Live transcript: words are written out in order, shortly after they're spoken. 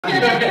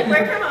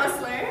We're from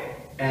Osler.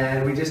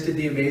 And we just did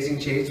the Amazing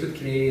Chase with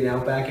Canadian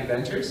Outback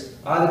Adventures.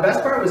 The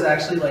best part was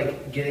actually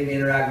like getting to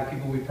interact with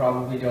people we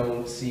probably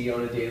don't see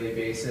on a daily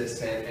basis,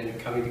 and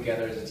coming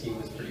together as a team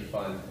was pretty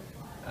fun.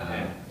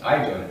 I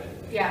enjoyed it.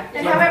 Yeah,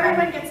 and how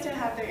everyone gets to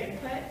have their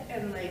input,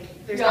 and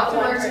like there's not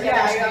one person.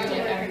 Yeah, you have to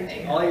learn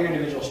everything. All your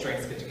individual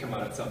strengths get to come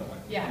out at some point.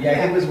 Yeah, I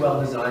think it was well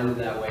designed in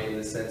that way, in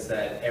the sense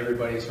that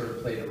everybody sort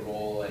of played a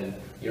role, and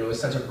it was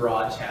such a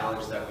broad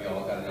challenge that we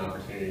all got an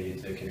opportunity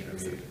to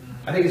contribute.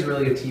 I think it's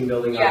really a team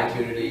building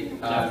opportunity,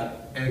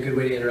 and a good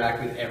way to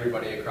interact with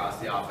everybody across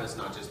the office,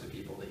 not just the